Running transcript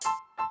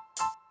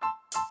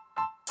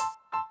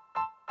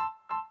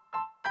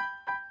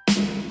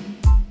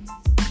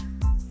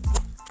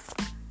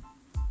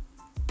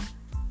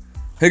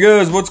Hey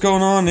guys, what's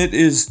going on? It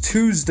is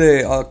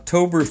Tuesday,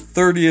 October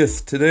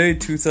 30th today,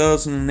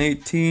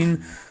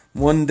 2018,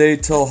 one day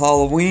till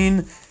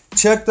Halloween.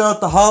 Checked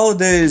out the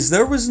holidays.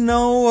 There was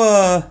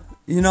no,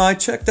 I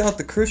checked out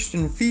the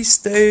Christian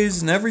feast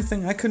days and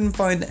everything. I couldn't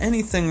find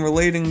anything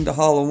relating to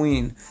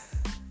Halloween.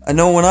 I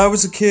know when I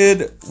was a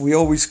kid, we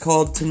always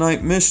called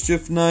tonight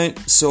Mischief Night,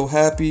 so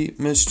happy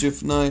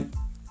Mischief Night.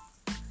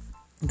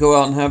 Go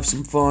out and have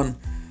some fun.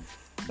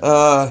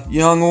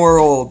 Young or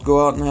old,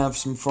 go out and have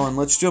some fun.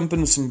 Let's jump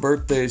into some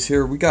birthdays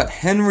here. We got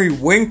Henry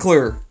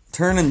Winkler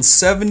turning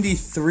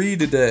 73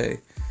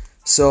 today.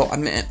 So,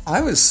 I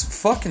was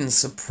fucking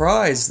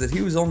surprised that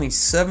he was only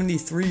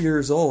 73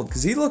 years old,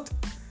 because he looked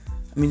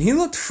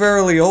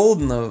fairly old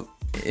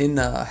in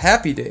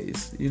Happy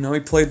Days. You know,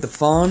 he played the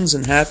Fonz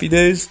in Happy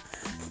Days,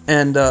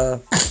 and, I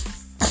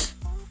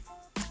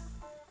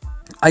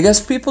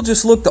guess people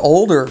just looked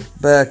older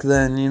back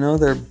then, you know,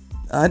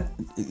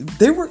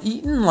 they were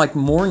eating, like,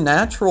 more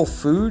natural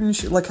food and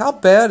shit. Like, how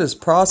bad is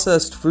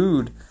processed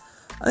food?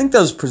 I think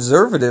those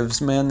preservatives,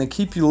 man, they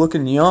keep you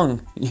looking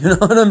young. You know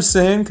what I'm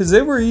saying? Because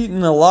they were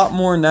eating a lot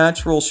more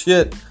natural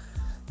shit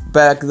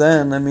back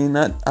then. I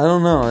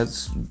don't know.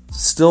 It's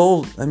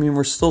still,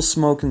 we're still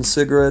smoking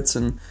cigarettes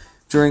and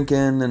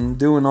drinking and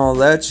doing all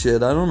that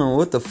shit. I don't know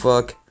what the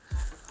fuck.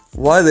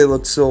 Why they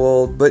look so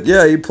old. But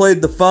yeah, he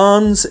played the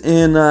Fonz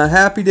in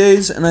Happy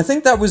Days, and I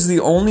think that was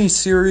the only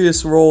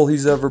serious role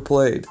he's ever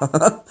played.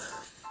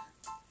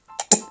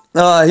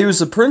 He was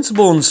the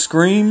principal in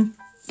Scream,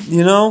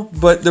 you know,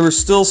 but there was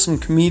still some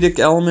comedic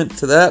element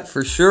to that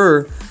for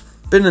sure.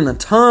 Been in a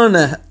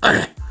ton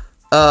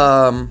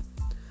of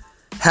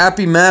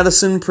Happy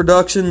Madison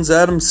Productions,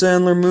 Adam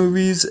Sandler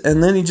movies,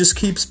 and then he just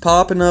keeps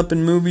popping up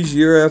in movies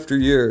year after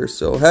year.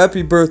 So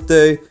happy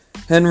birthday,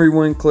 Henry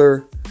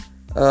Winkler.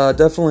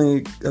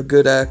 Definitely a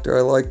good actor.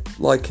 I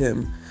like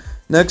him.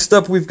 Next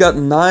up, we've got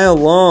Nia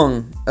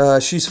Long.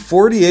 She's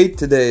 48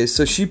 today.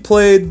 So she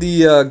played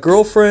the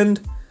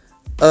girlfriend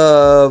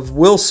of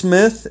Will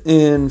Smith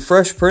in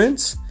Fresh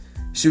Prince.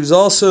 She was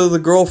also the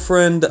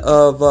girlfriend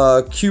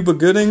of Cuba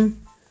Gooding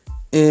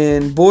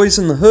in Boys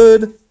in the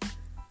Hood.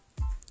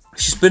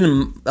 She's been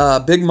in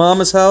Big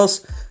Mama's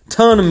House.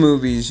 Ton of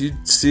movies.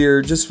 You'd see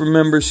her. Just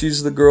remember,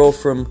 she's the girl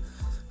from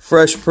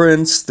Fresh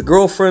Prince, the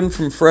girlfriend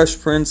from Fresh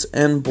Prince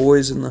and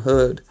Boys in the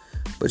Hood.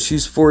 But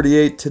she's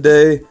 48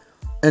 today.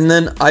 And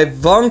then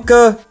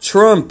Ivanka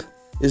Trump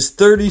is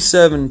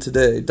 37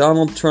 today.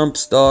 Donald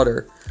Trump's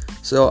daughter.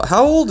 So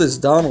how old is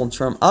Donald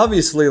Trump?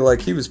 Obviously,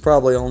 he was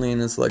probably only in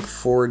his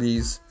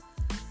 40s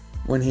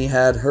when he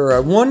had her. I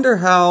wonder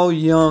how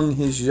young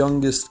his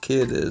youngest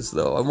kid is,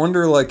 though. I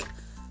wonder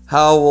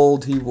how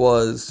old he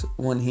was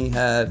when he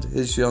had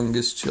his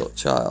youngest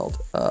child.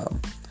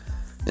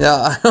 Yeah,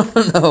 I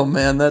don't know,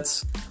 man.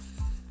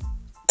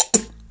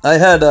 I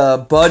had a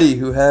buddy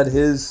who had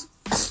his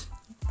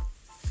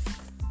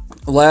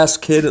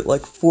last kid at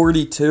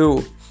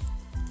 42,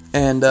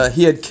 and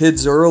he had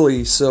kids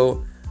early,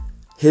 so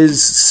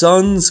his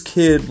son's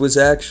kid was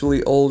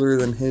actually older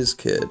than his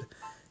kid,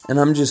 and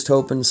I'm just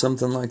hoping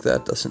something like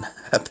that doesn't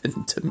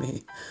happen to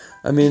me.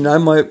 I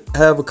might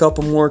have a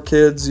couple more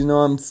kids. You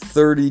know, I'm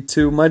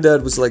 32. My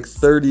dad was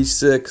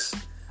 36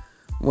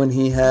 when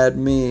he had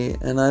me,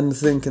 and I'm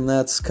thinking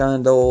that's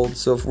kind of old,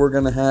 so if we're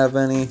going to have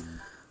any,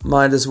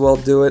 might as well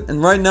do it.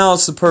 And right now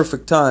it's the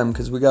perfect time,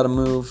 because we got to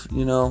move,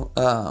 you know.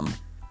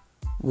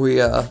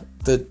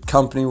 The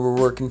company we're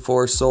working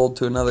for sold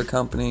to another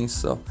company,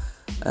 so,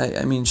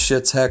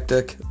 shit's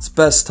hectic. It's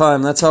best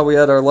time. That's how we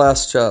had our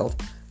last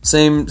child.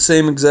 Same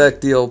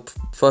exact deal.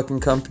 Fucking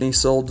company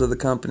sold to the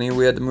company.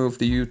 We had to move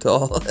to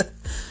Utah.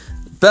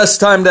 Best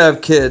time to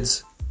have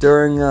kids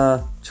during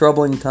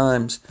troubling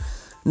times.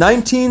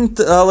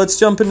 Let's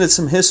jump into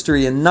some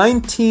history. In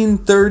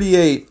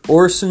 1938,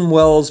 Orson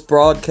Welles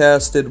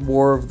broadcasted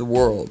War of the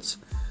Worlds.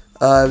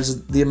 It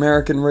was the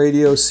American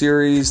radio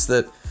series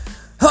that,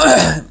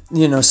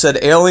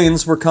 said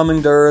aliens were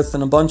coming to Earth,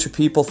 and a bunch of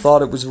people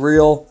thought it was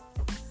real.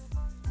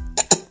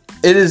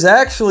 It is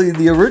actually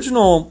the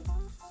original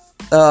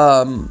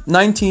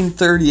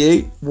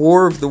 1938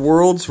 War of the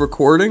Worlds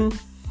recording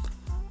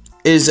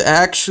is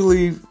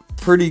actually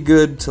pretty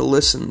good to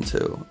listen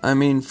to.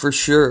 For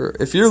sure.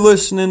 If you're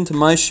listening to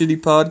my shitty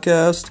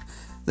podcast,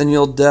 then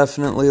you'll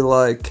definitely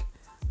like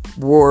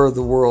War of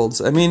the Worlds.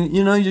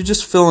 You're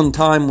just filling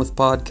time with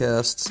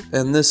podcasts,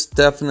 and this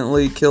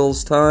definitely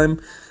kills time.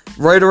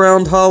 Right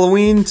around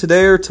Halloween,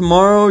 today or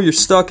tomorrow, you're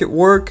stuck at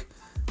work.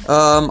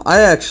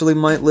 I actually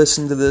might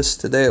listen to this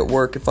today at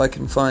work if I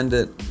can find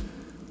it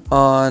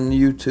on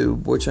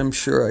YouTube, which I'm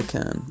sure I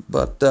can.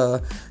 But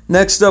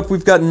next up,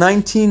 we've got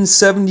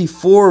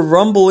 1974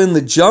 Rumble in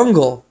the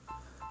Jungle.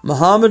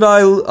 Muhammad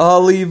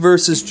Ali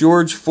versus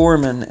George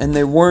Foreman, and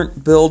they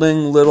weren't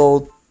building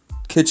little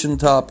kitchen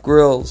top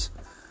grills.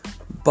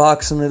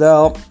 Boxing it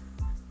out.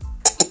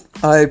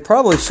 I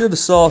probably should have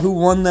saw who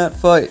won that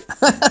fight.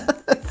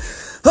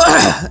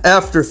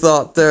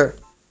 Afterthought there.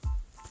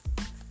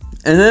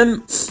 And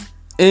then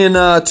in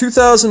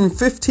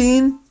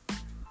 2015,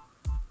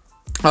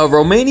 a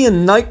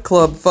Romanian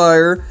nightclub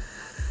fire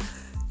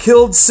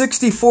killed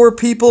 64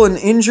 people and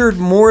injured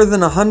more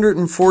than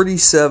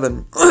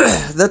 147.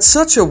 That's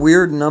such a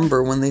weird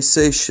number when they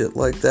say shit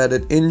like that.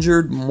 It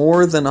injured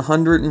more than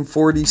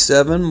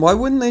 147. Why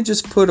wouldn't they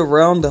just put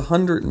around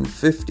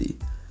 150?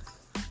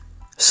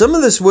 Some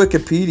of this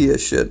Wikipedia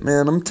shit,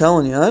 man, I'm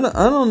telling you, I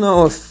don't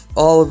know if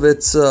all of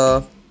it's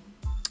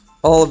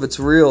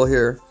real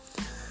here.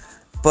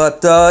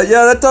 But,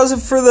 yeah, that does it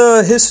for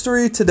the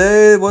history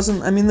today.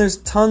 There's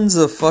tons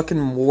of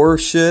fucking war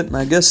shit, and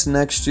I guess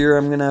next year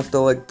I'm gonna have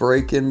to,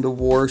 break into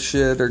war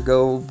shit or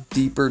go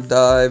deeper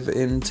dive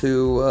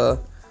into,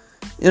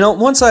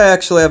 once I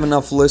actually have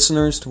enough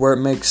listeners to where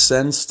it makes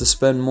sense to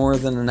spend more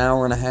than an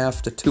hour and a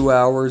half to 2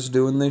 hours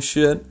doing this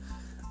shit,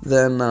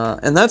 then,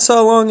 and that's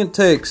how long it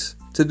takes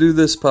to do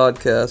this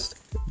podcast.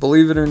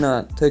 Believe it or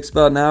not, it takes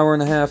about an hour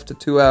and a half to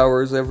 2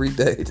 hours every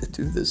day to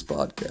do this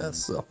podcast,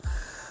 so...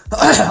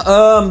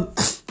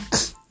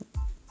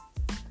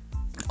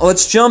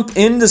 let's jump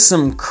into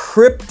some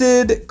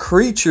cryptid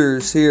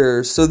creatures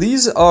here. So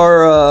these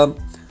are,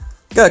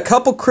 got a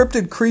couple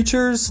cryptid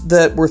creatures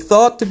that were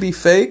thought to be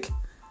fake,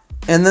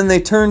 and then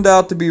they turned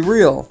out to be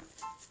real.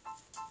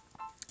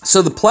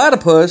 So the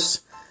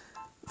platypus,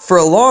 for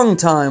a long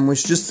time,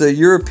 was just a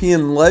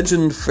European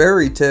legend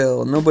fairy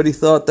tale. Nobody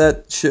thought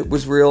that shit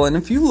was real. And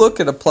if you look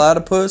at a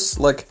platypus,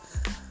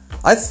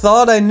 I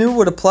thought I knew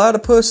what a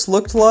platypus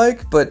looked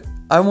like, but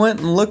I went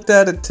and looked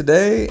at it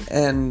today,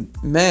 and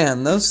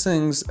man, those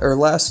things, or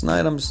last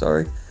night, I'm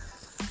sorry,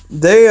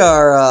 they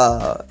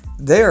are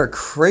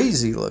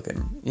crazy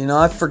looking.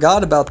 I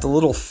forgot about the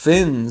little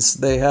fins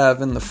they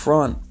have in the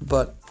front,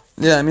 but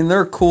yeah,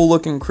 they're a cool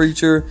looking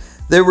creature.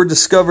 They were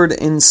discovered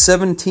in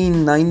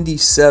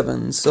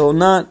 1797, so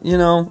not,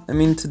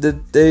 to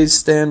today's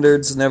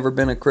standards, never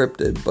been a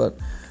cryptid, but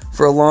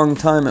for a long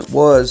time it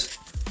was.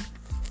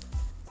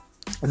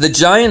 The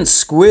giant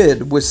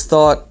squid was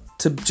thought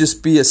to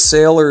just be a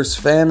sailor's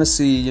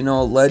fantasy, a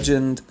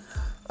legend,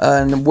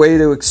 and a way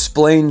to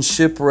explain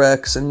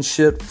shipwrecks and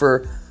shit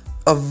for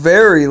a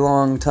very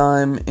long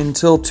time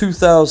until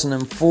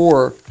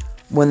 2004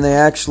 when they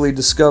actually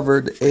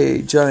discovered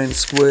a giant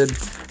squid.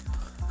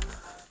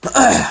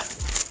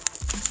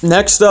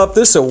 Next up,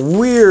 this is a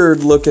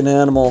weird looking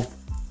animal.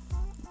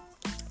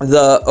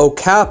 The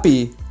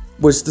okapi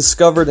was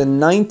discovered in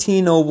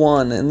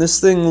 1901, and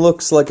this thing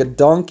looks like a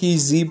donkey,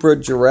 zebra,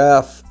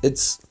 giraffe.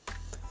 It's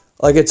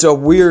a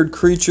weird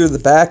creature. The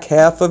back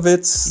half of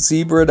it's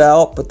zebraed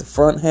out, but the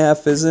front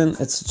half isn't.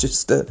 It's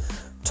just a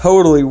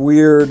totally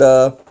weird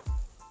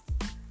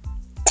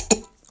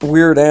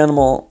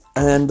animal.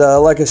 And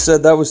like I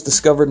said, that was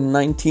discovered in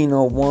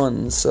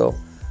 1901. So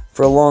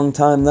for a long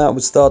time, that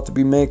was thought to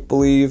be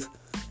make-believe.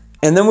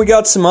 And then we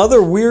got some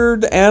other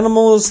weird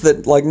animals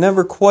that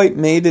never quite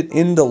made it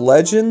into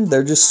legend.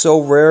 They're just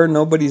so rare.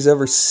 Nobody's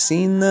ever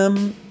seen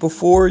them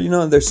before.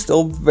 They're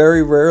still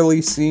very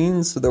rarely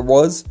seen. So there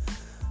was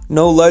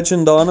no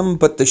legend on them,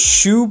 but the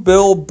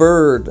shoebill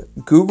bird.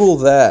 Google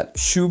that.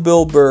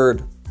 Shoebill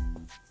bird.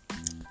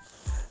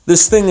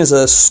 This thing is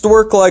a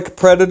stork-like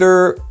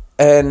predator,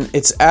 and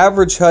its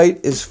average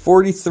height is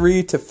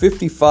 43 to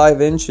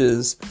 55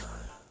 inches,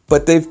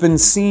 but they've been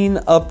seen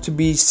up to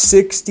be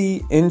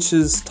 60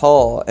 inches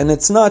tall. And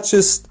it's not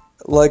just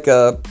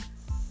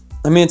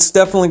it's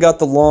definitely got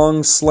the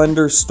long,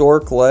 slender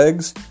stork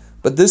legs,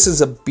 but this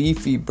is a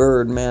beefy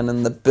bird, man,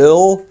 and the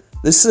bill...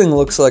 This thing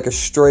looks like a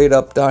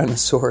straight-up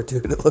dinosaur,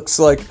 dude. It looks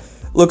like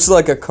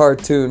a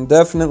cartoon.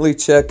 Definitely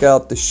check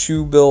out the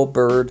shoebill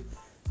bird.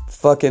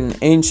 Fucking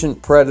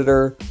ancient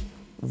predator.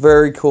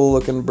 Very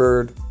cool-looking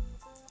bird.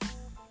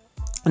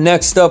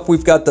 Next up,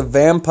 we've got the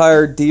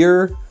vampire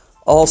deer,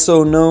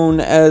 also known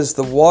as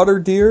the water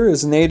deer,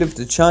 is native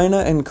to China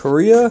and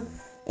Korea.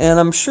 And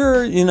I'm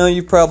sure,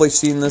 you've probably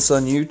seen this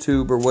on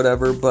YouTube or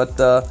whatever, but...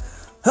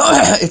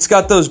 it's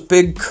got those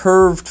big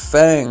curved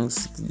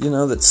fangs,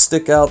 that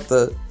stick out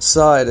the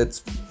side.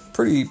 It's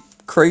pretty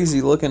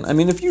crazy looking.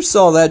 If you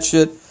saw that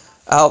shit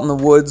out in the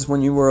woods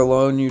when you were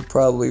alone, you'd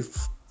probably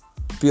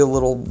be a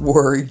little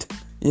worried.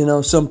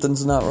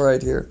 Something's not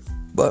right here.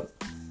 But,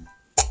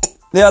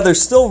 yeah, they're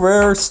still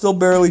rare, still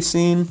barely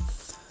seen.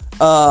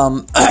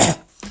 Yeah,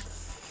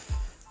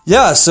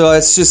 so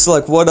it's just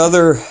what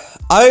other...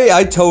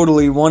 I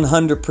totally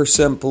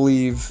 100%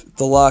 believe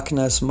the Loch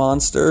Ness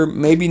Monster.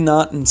 Maybe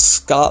not in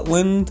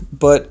Scotland,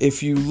 but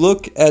if you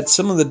look at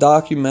some of the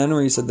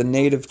documentaries of the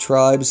native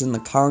tribes in the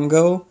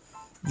Congo,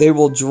 they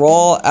will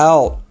draw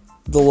out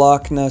the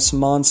Loch Ness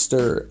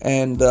Monster,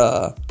 and,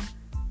 they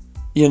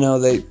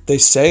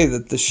say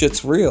that the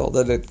shit's real,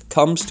 that it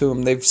comes to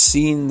them. They've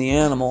seen the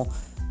animal,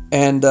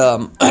 and,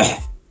 I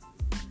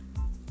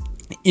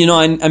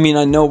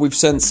know we've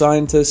sent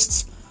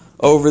scientists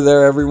over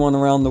there. Everyone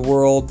around the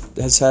world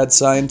has had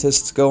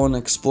scientists go and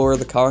explore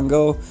the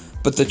Congo,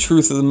 but the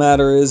truth of the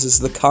matter is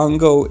the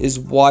Congo is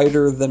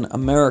wider than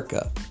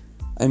America.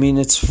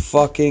 It's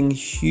fucking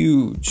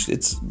huge.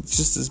 It's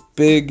just this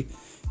big,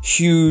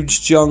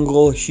 huge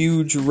jungle,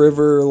 huge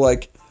river.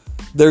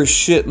 There's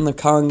shit in the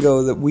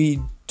Congo that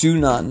we do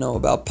not know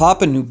about.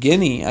 Papua New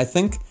Guinea, I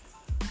think,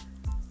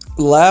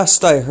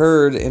 last I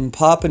heard, in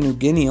Papua New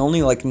Guinea,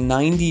 only like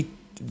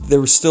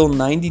there was still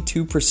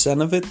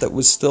 92% of it that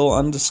was still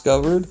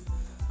undiscovered.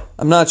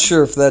 I'm not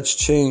sure if that's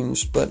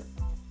changed, but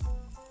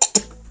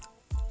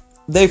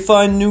they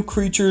find new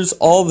creatures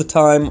all the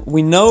time.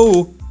 We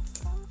know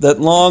that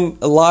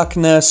Loch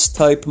Ness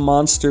type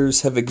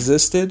monsters have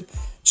existed.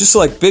 Just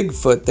like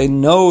Bigfoot, they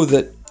know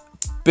that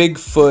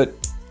Bigfoot,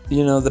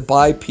 the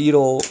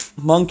bipedal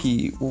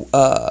monkey,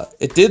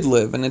 it did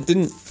live, and it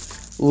didn't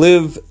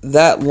live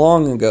that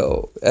long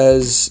ago,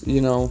 as,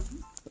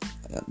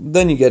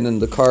 then you get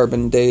into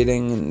carbon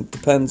dating, and it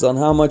depends on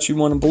how much you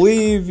want to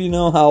believe,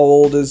 how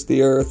old is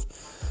the Earth,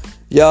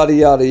 yada,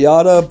 yada,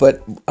 yada.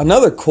 But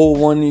another cool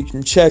one you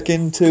can check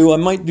into, I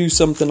might do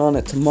something on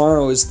it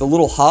tomorrow, is the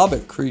little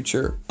hobbit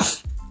creature.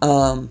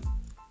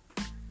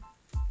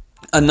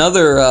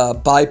 Another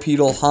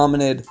bipedal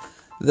hominid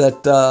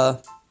that,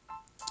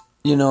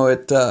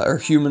 or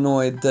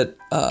humanoid that,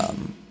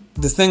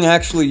 the thing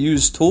actually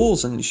used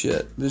tools and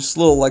shit. This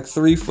little,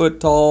 3-foot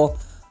tall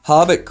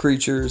hobbit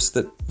creatures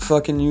that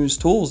fucking use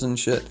tools and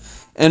shit.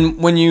 And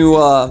when you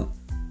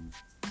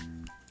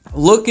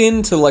look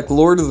into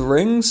Lord of the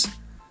Rings,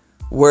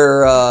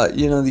 where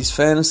these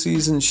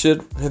fantasies and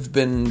shit have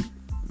been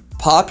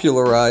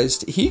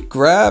popularized, he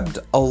grabbed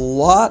a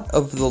lot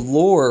of the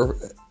lore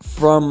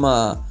from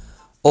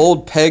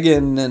old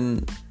pagan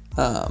and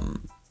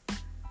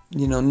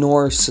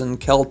Norse and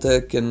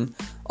Celtic and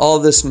all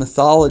this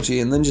mythology,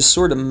 and then just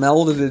sort of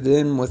melded it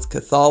in with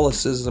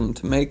Catholicism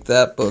to make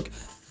that book.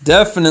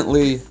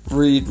 Definitely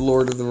read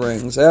Lord of the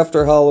Rings.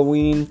 After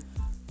Halloween,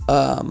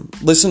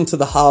 listen to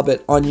The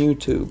Hobbit on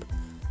YouTube.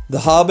 The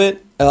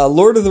Hobbit,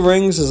 Lord of the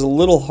Rings is a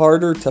little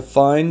harder to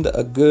find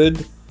a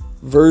good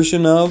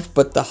version of,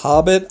 but The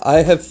Hobbit, I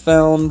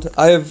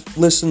have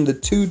listened to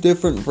 2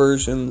 different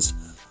versions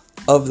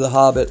of The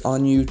Hobbit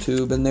on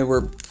YouTube, and they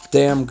were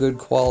damn good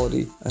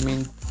quality. I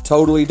mean,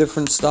 totally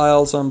different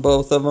styles on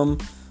both of them,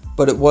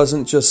 but it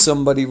wasn't just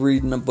somebody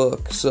reading a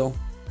book. So,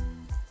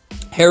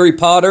 Harry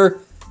Potter,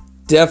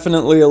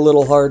 definitely a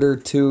little harder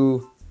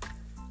to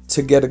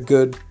get a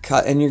good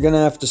cut, and you're gonna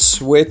have to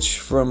switch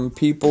from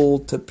people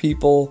to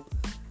people,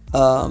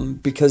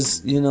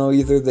 because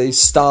either they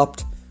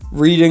stopped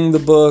reading the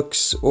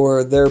books,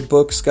 or their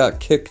books got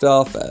kicked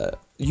off at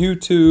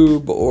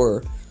YouTube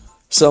or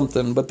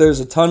something. But there's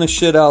a ton of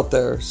shit out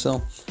there.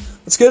 So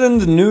let's get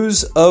into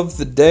news of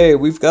the day.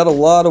 We've got a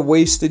lot of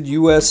wasted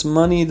U.S.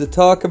 money to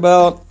talk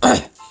about.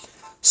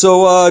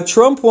 So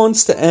Trump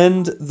wants to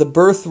end the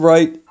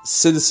birthright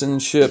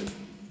citizenship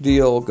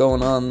deal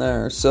going on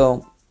there.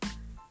 So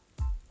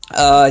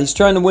he's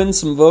trying to win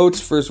some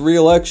votes for his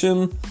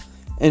re-election,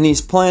 and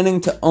he's planning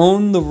to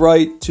own the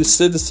right to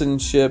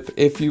citizenship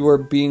if you're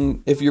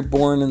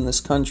born in this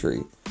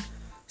country.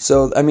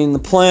 So, I mean, the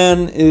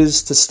plan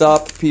is to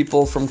stop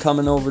people from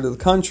coming over to the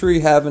country,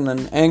 having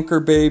an anchor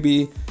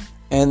baby,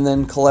 and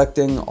then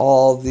collecting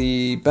all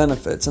the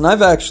benefits. And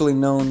I've actually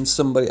known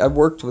somebody, I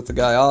worked with a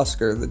guy,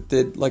 Oscar,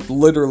 that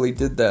literally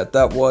did that.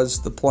 That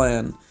was the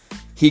plan.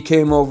 He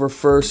came over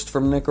first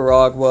from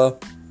Nicaragua,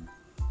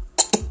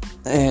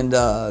 and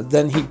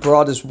then he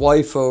brought his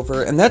wife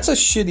over. And that's a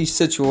shitty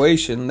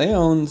situation. They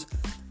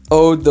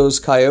owed those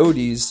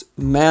coyotes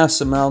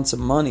mass amounts of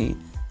money.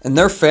 And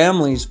their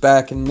family's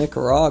back in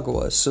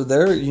Nicaragua, so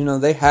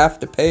they have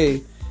to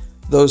pay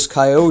those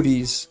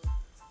coyotes,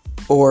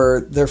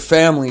 or their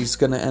family's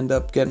going to end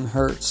up getting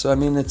hurt. So, I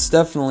mean, it's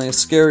definitely a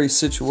scary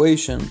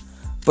situation.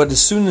 But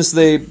as soon as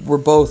they were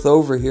both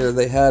over here,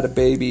 they had a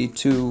baby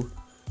to,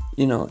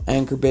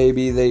 anchor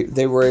baby.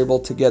 They were able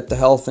to get the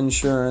health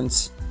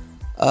insurance.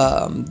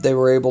 They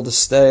were able to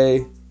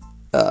stay.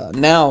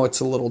 Now it's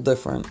a little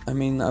different. I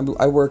mean,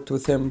 I worked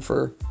with him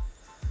for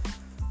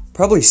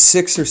probably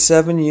 6 or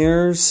 7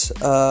 years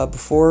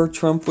before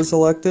Trump was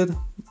elected.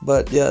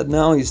 But yeah,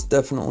 now he's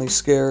definitely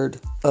scared.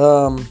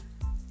 Let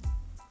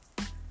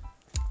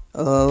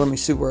me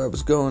see where I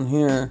was going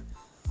here.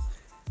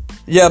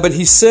 Yeah, but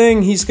he's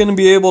saying he's going to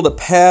be able to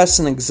pass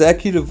an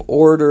executive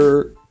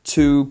order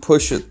to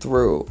push it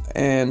through.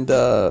 And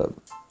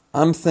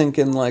I'm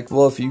thinking,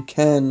 well, if you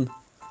can,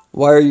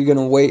 why are you going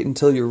to wait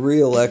until you're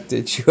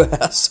reelected, you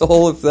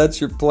asshole? If that's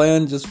your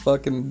plan, just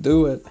fucking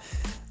do it.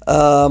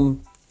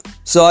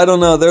 So I don't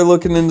know. They're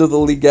looking into the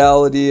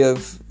legality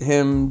of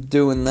him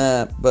doing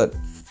that. But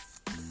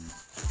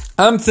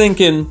I'm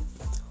thinking,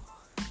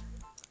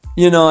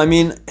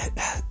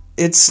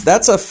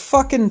 that's a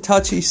fucking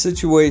touchy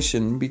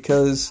situation,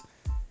 because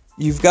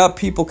you've got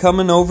people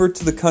coming over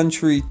to the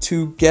country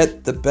to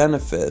get the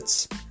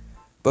benefits.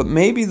 But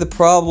maybe the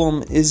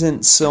problem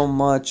isn't so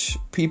much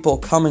people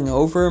coming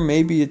over.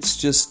 Maybe it's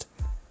just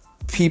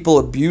people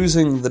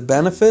abusing the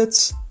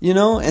benefits,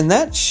 and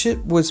that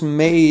shit was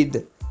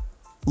made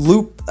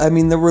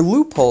there were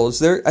loopholes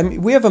there. I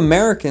mean, we have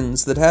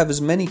Americans that have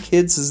as many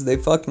kids as they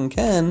fucking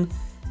can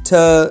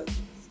to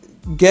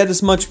get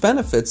as much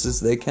benefits as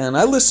they can.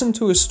 I listened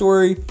to a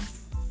story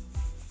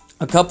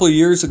a couple of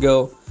years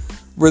ago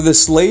where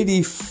this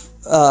lady,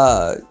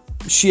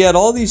 she had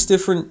all these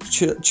different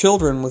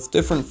children with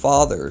different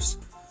fathers,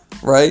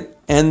 right?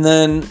 And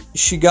then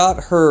she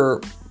got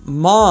her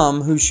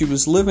mom, who she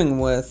was living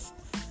with,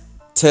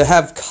 to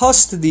have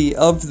custody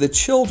of the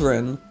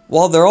children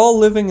while they're all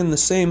living in the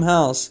same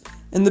house.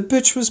 And the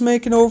bitch was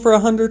making over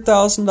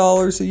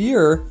 $100,000 a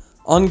year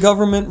on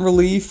government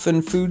relief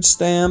and food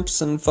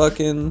stamps and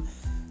fucking...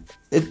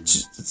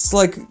 It's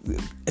like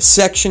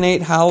Section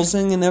 8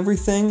 housing and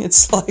everything.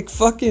 It's like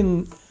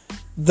fucking...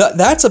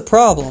 That's a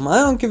problem. I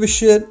don't give a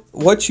shit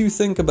what you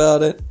think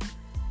about it.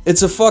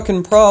 It's a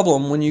fucking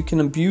problem when you can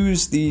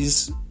abuse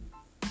these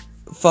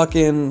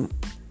fucking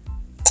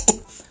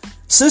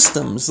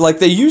systems. Like,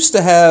 they used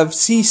to have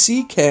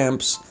CC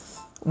camps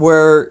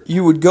where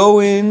you would go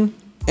in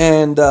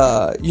and,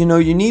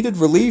 you needed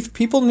relief.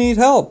 People need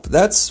help.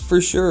 That's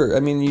for sure.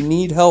 I mean, you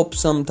need help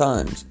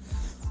sometimes.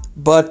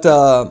 But,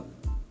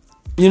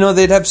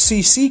 they'd have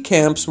CC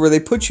camps where they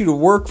put you to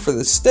work for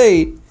the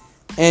state,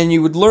 and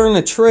you would learn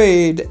a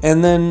trade,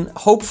 and then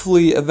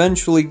hopefully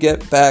eventually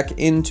get back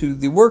into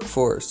the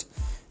workforce.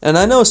 And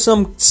I know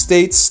some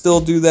states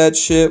still do that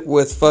shit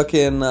with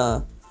fucking,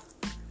 the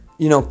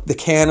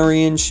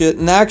cannery and shit.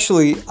 And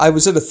actually, I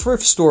was at a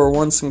thrift store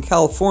once in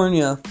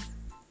California,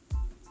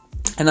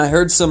 and I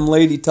heard some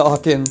lady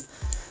talking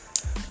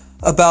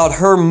about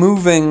her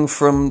moving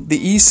from the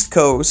East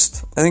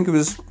Coast. I think it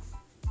was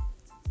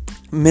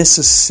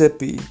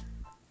Mississippi.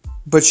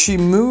 But she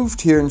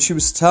moved here, and she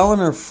was telling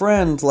her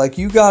friend, like,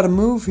 you gotta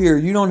move here.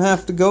 You don't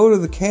have to go to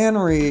the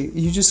cannery.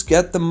 You just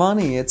get the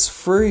money. It's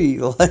free.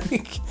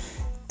 Like,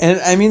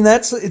 and I mean,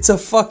 it's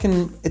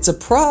a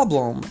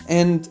problem.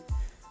 And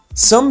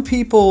some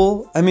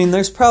people, I mean,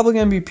 there's probably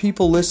going to be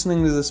people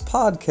listening to this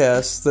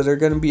podcast that are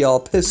going to be all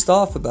pissed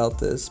off about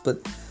this. But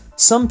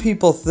some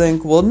people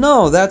think, well,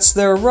 no, that's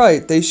their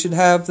right. They should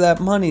have that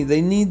money.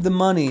 They need the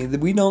money.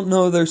 We don't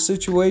know their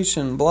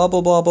situation. Blah,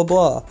 blah, blah, blah,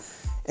 blah.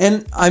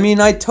 And, I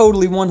mean, I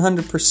totally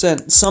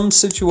 100%. Some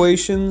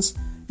situations,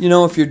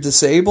 if you're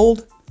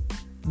disabled,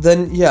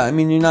 then, yeah, I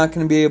mean, you're not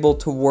going to be able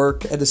to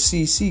work at a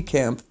CC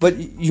camp. But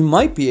you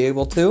might be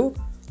able to.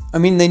 I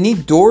mean, they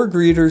need door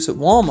greeters at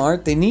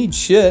Walmart. They need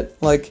shit.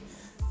 Like,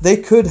 they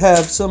could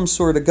have some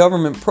sort of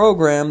government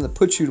program that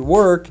puts you to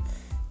work.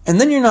 And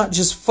then you're not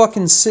just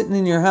fucking sitting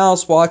in your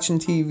house watching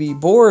TV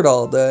bored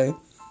all day.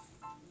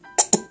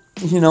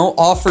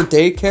 Offer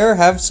daycare.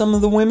 Have some of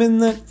the women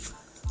that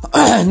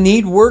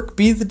need work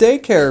be the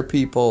daycare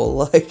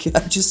people. Like,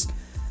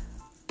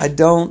 I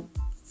don't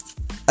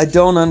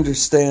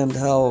understand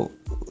how,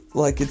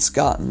 like, it's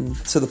gotten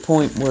to the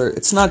point where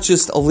it's not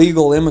just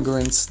illegal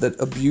immigrants that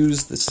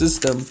abuse the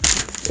system,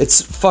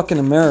 it's fucking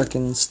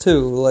Americans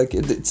too. Like,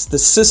 it's the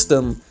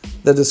system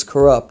that is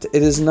corrupt.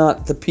 It is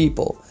not the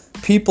people.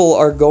 People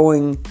are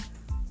going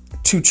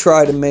to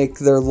try to make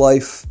their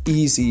life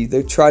easy.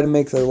 They try to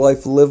make their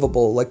life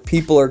livable. Like,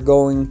 people are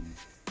going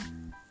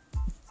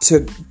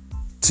to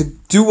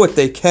do what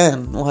they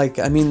can. Like,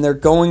 I mean, they're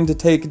going to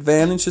take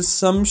advantage of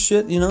some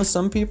shit.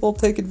 Some people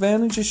take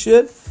advantage of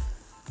shit.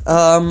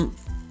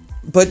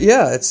 But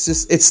yeah,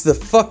 it's the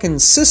fucking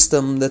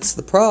system that's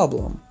the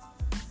problem.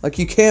 Like,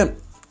 you can't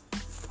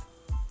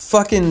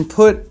fucking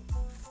put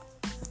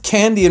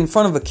candy in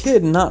front of a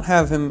kid and not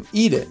have him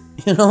eat it.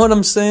 You know what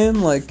I'm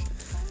saying? Like,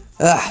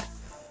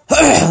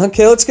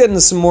 okay, let's get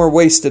into some more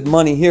wasted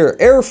money here.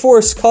 Air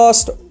Force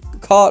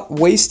caught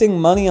wasting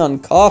money on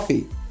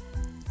coffee.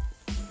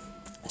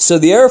 So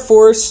the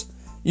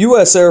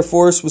U.S. Air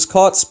Force was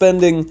caught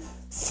spending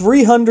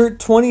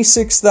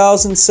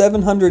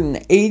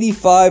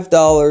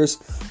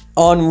 $326,785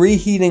 on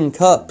reheating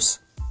cups.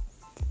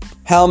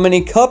 How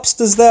many cups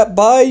does that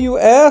buy, you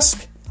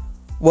ask?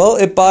 Well,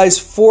 it buys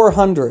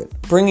 400,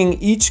 bringing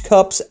each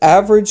cup's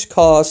average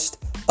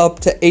cost up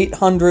to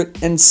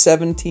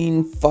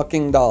 $817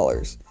 fucking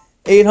dollars.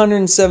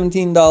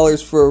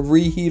 $817 for a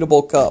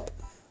reheatable cup.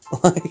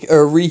 Like,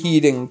 a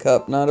reheating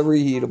cup, not a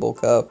reheatable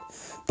cup.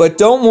 But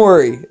don't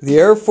worry, the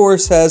Air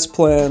Force has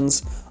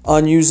plans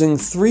on using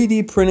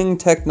 3D printing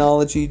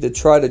technology to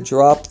try to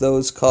drop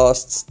those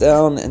costs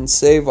down and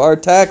save our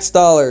tax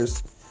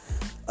dollars.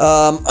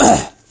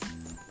 So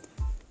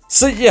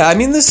yeah, I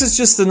mean, this is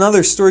just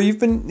another story. You've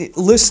been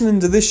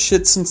listening to this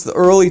shit since the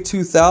early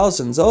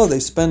 2000s. Oh, they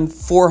spend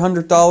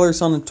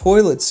 $400 on a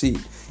toilet seat.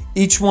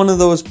 Each one of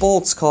those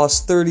bolts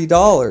costs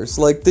 $30.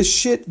 Like, this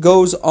shit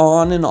goes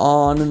on and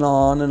on and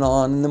on and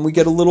on. And then we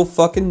get a little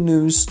fucking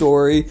news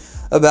story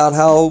about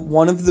how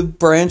one of the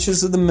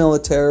branches of the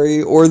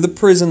military or the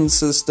prison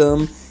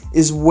system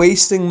is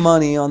wasting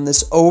money on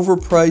this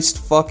overpriced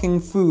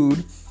fucking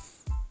food.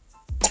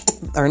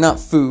 Or not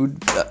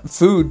food,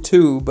 food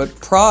too, but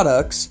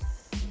products.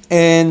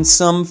 And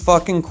some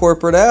fucking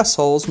corporate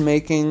assholes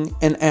making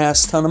an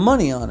ass ton of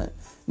money on it.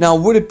 Now,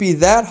 would it be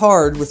that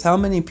hard with how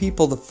many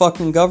people the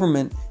fucking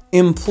government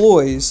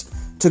employs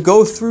to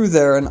go through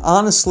there and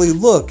honestly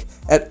look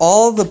at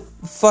all the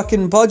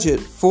fucking budget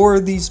for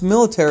these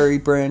military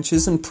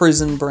branches and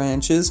prison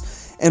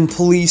branches and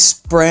police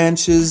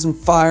branches and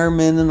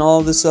firemen and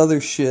all this other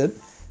shit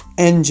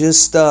and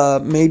just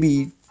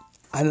maybe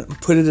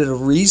put it at a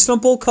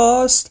reasonable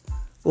cost?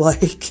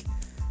 Like,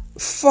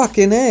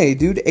 fucking A,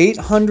 dude.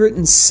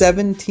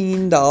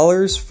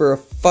 $817 for a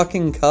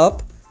fucking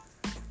cup?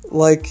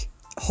 Like,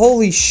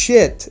 holy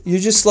shit. You're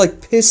just,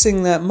 like,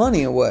 pissing that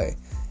money away.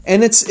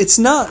 And it's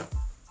not,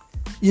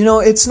 you know,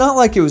 it's not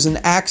like it was an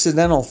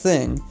accidental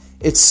thing.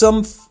 It's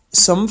some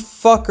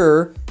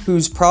fucker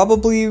who's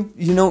probably,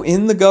 you know,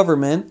 in the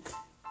government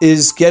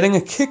is getting a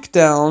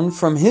kickdown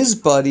from his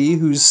buddy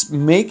who's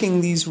making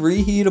these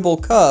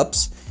reheatable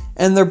cups,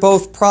 and they're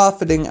both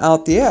profiting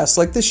out the ass.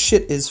 Like, this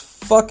shit is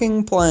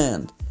fucking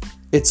planned.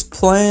 It's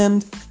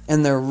planned,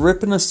 and they're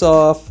ripping us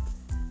off.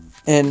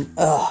 And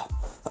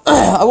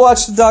I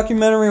watched a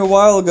documentary a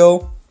while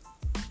ago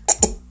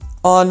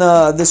on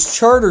this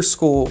charter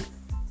school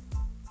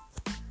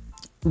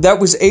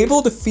that was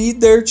able to feed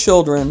their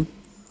children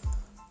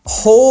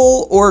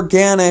whole,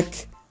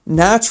 organic,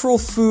 natural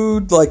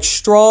food like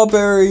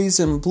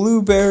strawberries and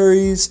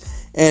blueberries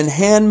and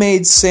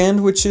handmade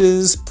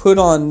sandwiches put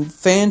on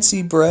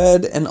fancy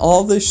bread and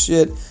all this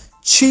shit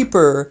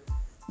cheaper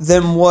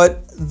than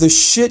what the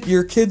shit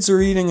your kids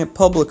are eating at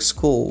public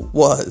school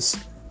was.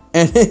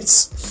 And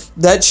it's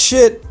that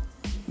shit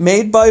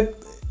made by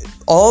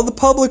all the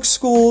public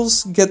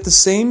schools get the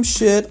same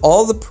shit,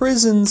 all the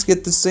prisons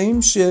get the same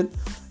shit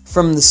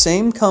from the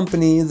same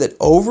company that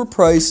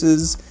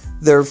overprices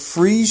their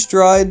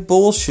freeze-dried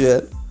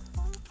bullshit.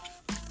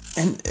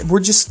 And we're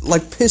just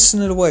like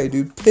pissing it away,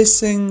 dude.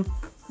 Pissing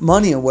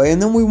money away.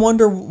 And then we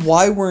wonder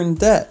why we're in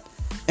debt.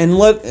 And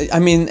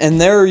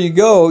there you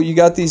go. You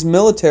got these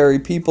military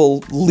people,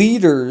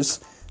 leaders,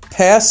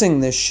 passing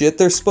this shit.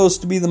 They're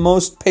supposed to be the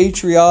most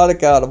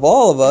patriotic out of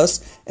all of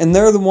us. And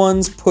they're the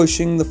ones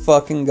pushing the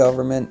fucking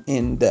government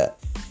in debt.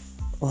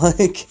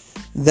 Like,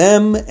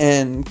 them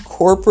and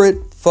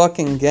corporate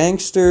fucking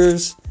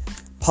gangsters,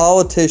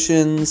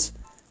 politicians.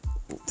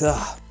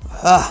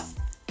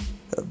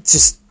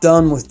 Just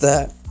done with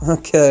that.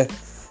 Okay.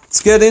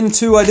 Let's get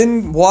into... I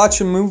didn't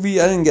watch a movie.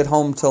 I didn't get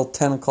home till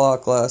 10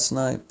 o'clock last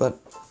night, but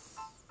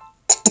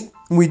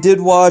we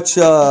did watch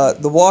The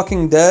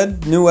Walking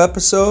Dead, new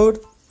episode.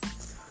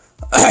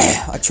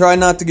 I try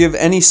not to give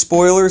any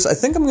spoilers. I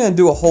think I'm going to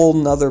do a whole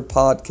nother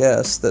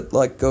podcast that,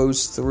 like,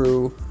 goes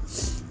through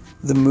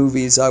the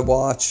movies I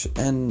watch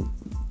and,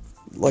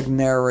 like,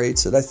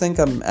 narrates it. I think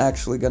I'm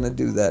actually going to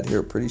do that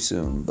here pretty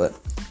soon, but,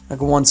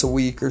 like, once a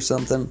week or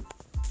something.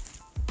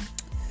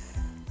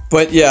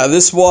 But yeah,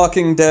 this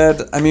Walking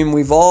Dead, I mean,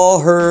 we've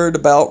all heard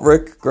about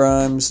Rick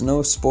Grimes.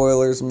 No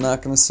spoilers, I'm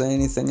not going to say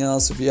anything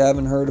else. If you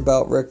haven't heard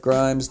about Rick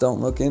Grimes,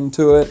 don't look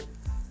into it.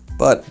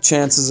 But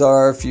chances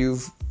are, if you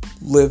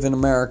live in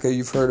America,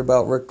 you've heard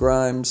about Rick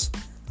Grimes.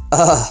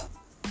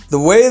 The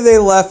way they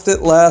left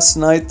it last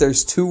night,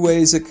 there's two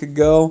ways it could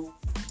go.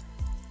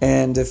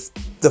 And if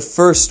the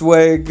first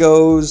way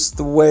goes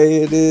the way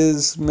it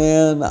is,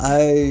 man,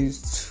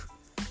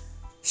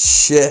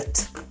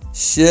 Shit.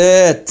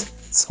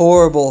 It's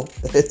horrible.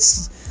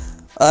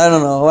 I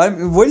don't know.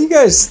 What do you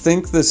guys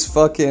think this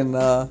fucking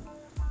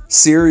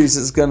series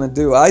is gonna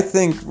do?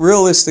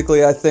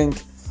 Realistically, I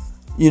think,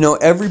 you know,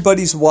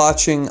 everybody's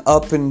watching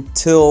up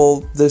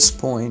until this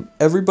point.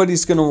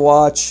 Everybody's gonna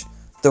watch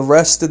the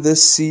rest of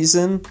this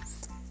season,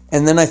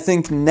 and then I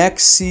think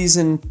next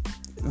season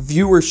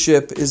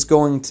viewership is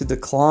going to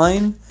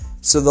decline,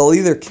 so they'll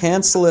either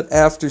cancel it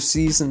after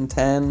season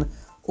 10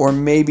 or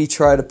maybe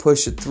try to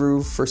push it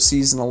through for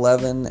season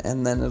 11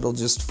 and then it'll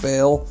just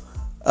fail.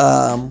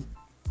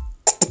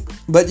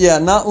 But yeah,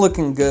 not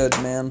looking good,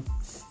 man.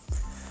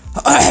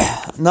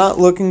 Not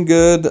looking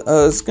good.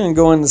 It's going to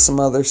go into some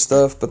other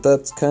stuff, but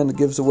that kind of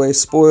gives away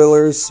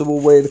spoilers, so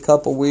we'll wait a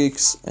couple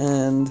weeks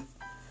and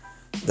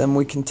then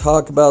we can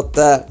talk about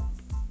that.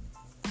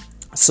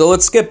 So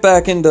let's get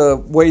back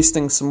into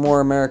wasting some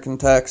more American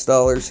tax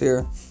dollars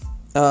here.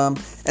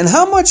 And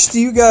how much do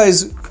you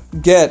guys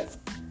get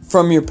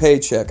from your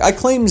paycheck? I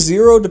claim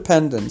zero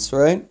dependents,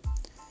 right?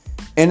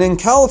 And in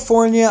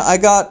California, I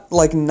got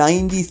like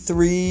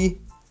 93%,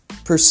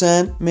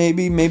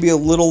 maybe a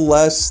little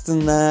less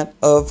than that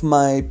of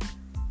my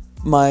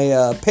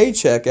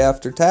paycheck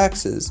after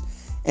taxes.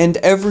 And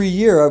every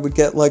year I would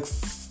get like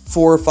 $400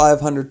 or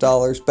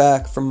 $500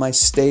 back from my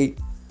state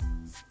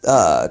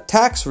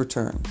tax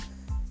return.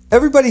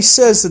 Everybody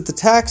says that the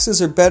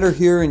taxes are better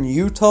here in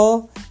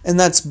Utah, and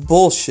that's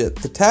bullshit.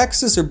 The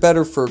taxes are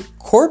better for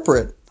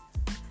corporate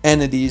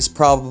entities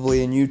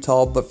probably in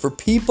Utah, but for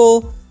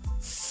people,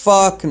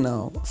 fuck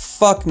no.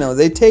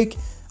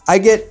 I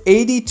get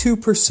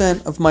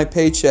 82% of my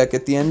paycheck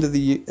at the end of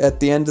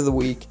the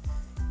week,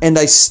 and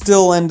I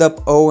still end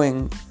up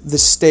owing the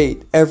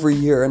state every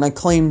year, and I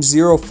claim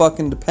zero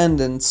fucking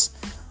dependents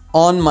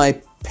on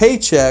my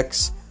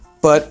paychecks,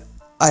 but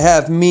I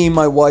have me,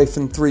 my wife,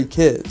 and 3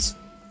 kids.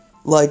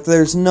 Like,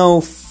 there's no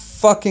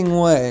fucking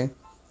way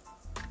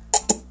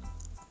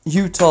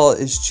Utah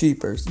is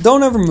cheaper.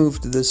 Don't ever move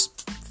to this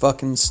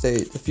fucking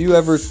state. If you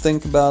ever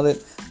think about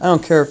it, I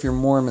don't care if you're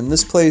Mormon.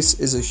 This place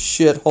is a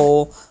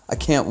shithole. I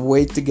can't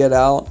wait to get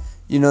out.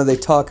 You know, they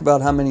talk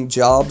about how many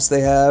jobs they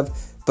have,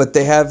 but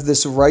they have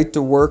this right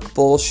to work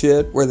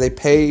bullshit where they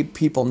pay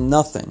people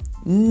nothing.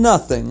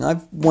 Nothing.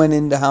 I've went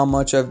into how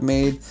much I've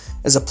made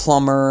as a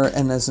plumber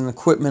and as an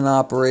equipment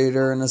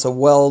operator and as a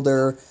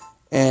welder.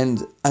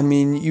 And, I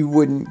mean, you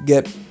wouldn't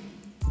get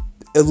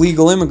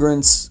illegal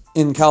immigrants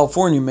in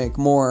California make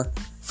more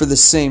for the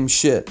same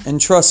shit.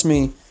 And trust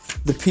me,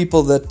 the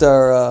people that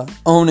are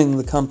owning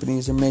the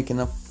companies are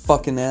making a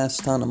fucking ass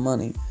ton of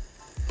money.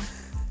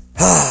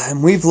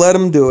 And we've let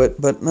them do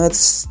it, but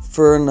that's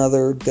for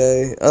another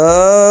day.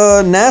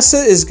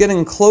 NASA is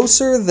getting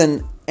closer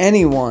than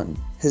anyone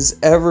has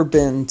ever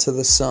been to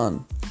the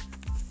sun.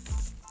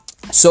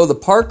 So the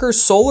Parker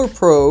Solar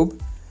Probe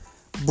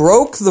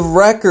broke the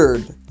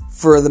record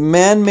for the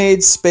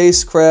man-made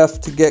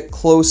spacecraft to get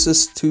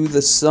closest to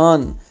the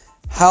sun.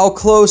 How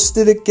close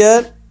did it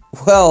get?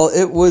 Well,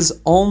 it was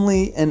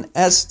only an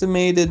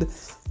estimated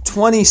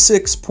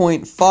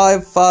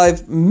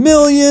 26.55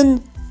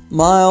 million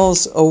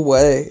miles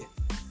away.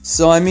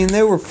 So, I mean,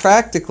 they were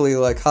practically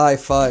like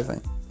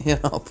high-fiving. You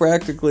know,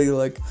 practically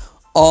like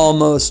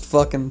almost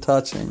fucking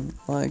touching.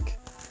 Like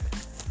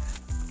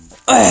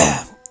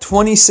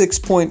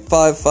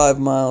 26.55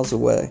 miles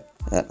away.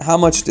 How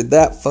much did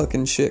that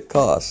fucking shit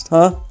cost,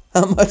 huh?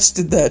 How much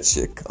did that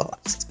shit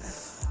cost?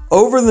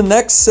 Over the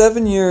next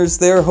 7 years,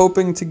 they're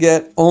hoping to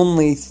get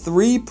only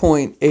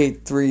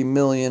 3.83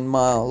 million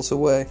miles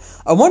away.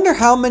 I wonder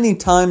how many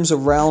times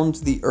around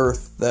the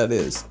Earth that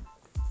is.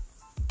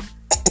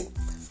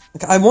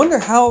 I wonder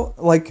how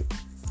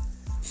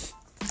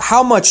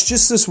much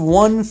just this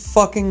one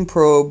fucking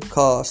probe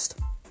cost.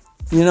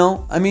 You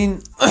know? I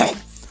mean,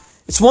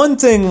 it's one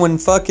thing when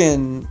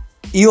fucking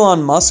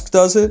Elon Musk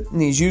does it,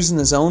 and he's using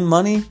his own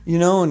money, you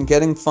know, and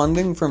getting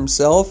funding for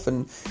himself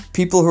and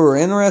people who are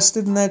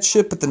interested in that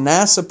shit, but the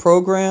NASA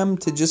program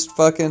to just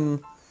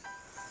fucking,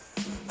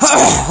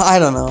 I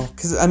don't know,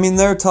 because, I mean,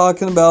 they're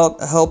talking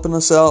about helping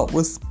us out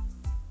with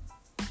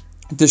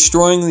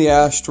destroying the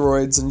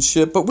asteroids and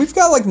shit, but we've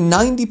got like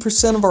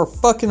 90% of our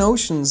fucking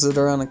oceans that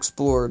are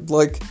unexplored.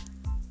 Like,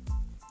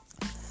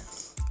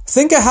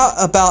 think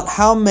about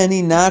how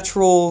many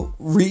natural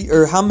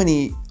how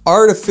many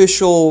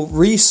artificial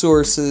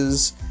resource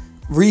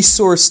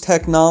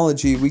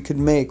technology we could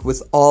make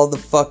with all the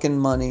fucking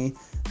money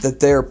that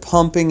they're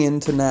pumping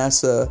into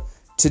NASA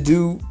to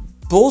do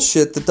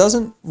bullshit that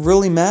doesn't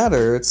really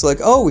matter. It's like,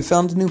 oh, we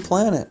found a new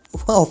planet.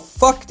 Well,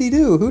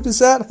 fuck-de-doo. Who does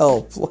that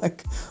help?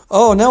 Like,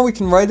 oh, now we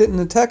can write it in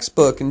a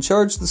textbook and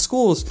charge the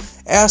schools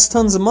ass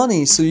tons of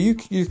money so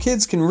your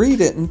kids can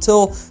read it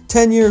until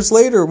 10 years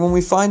later when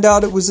we find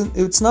out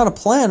it's not a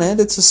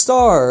planet, it's a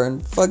star.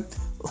 And fuck,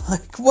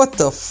 like, what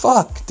the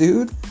fuck,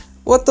 dude?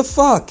 What the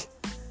fuck?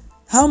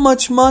 How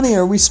much money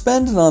are we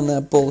spending on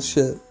that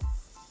bullshit?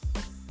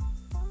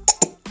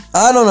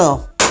 I don't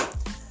know.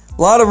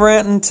 A lot of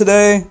ranting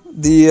today.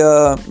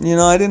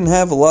 I didn't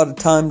have a lot of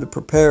time to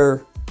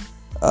prepare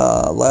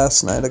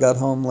last night. I got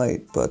home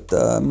late, but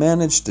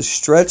managed to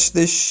stretch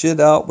this shit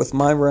out with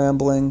my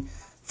rambling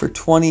for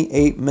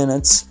 28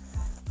 minutes.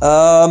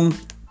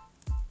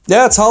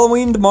 Yeah, it's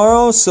Halloween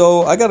tomorrow,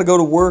 so I gotta go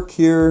to work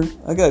here.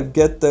 I gotta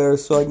get there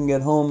so I can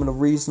get home at a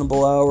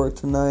reasonable hour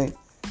tonight.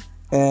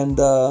 And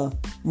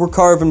we're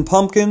carving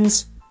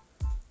pumpkins.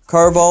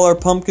 Carve all our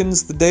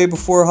pumpkins the day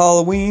before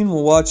Halloween.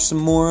 We'll watch some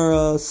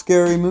more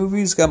scary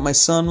movies. Got my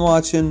son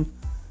watching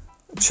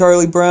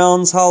Charlie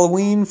Brown's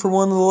Halloween for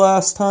one of the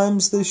last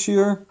times this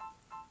year.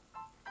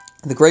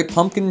 The Great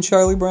Pumpkin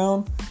Charlie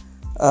Brown.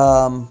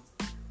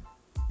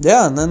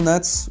 Yeah, and then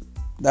that's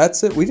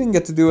it. We didn't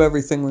get to do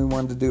everything we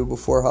wanted to do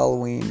before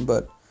Halloween,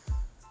 but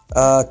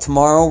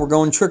tomorrow we're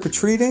going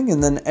trick-or-treating,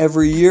 and then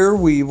every year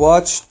we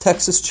watch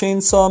Texas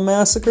Chainsaw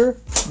Massacre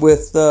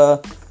with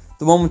the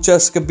one with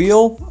Jessica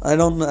Biel. I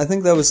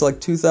think that was like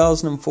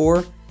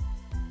 2004.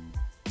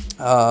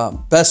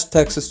 Best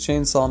Texas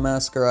Chainsaw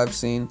Massacre I've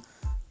seen.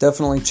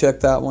 Definitely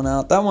check that one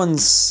out. That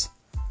one's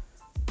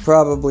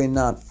probably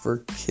not for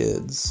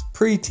kids.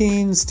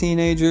 Preteens,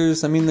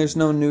 teenagers. I mean, there's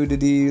no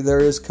nudity. There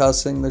is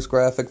cussing. There's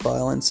graphic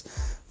violence.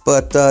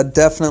 But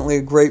definitely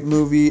a great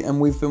movie, and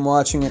we've been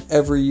watching it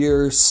every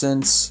year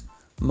since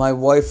my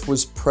wife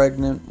was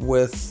pregnant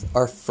with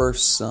our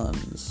first son.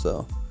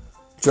 So,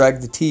 drag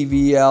the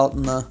TV out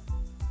in the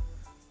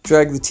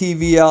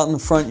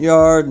front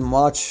yard and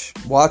watch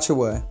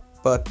away.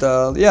 But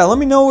yeah, let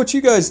me know what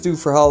you guys do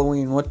for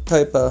Halloween. What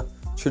type of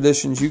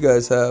traditions you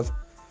guys have.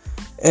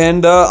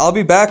 And I'll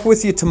be back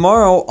with you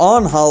tomorrow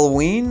on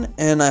Halloween.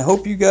 And I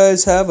hope you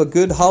guys have a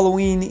good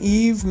Halloween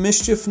Eve,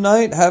 mischief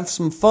night. Have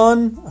some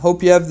fun.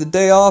 Hope you have the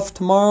day off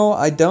tomorrow.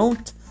 I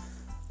don't.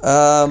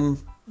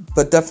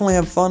 But definitely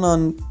have fun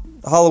on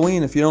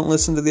Halloween if you don't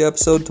listen to the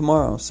episode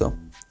tomorrow. So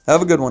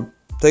have a good one.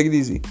 Take it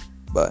easy.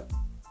 Bye.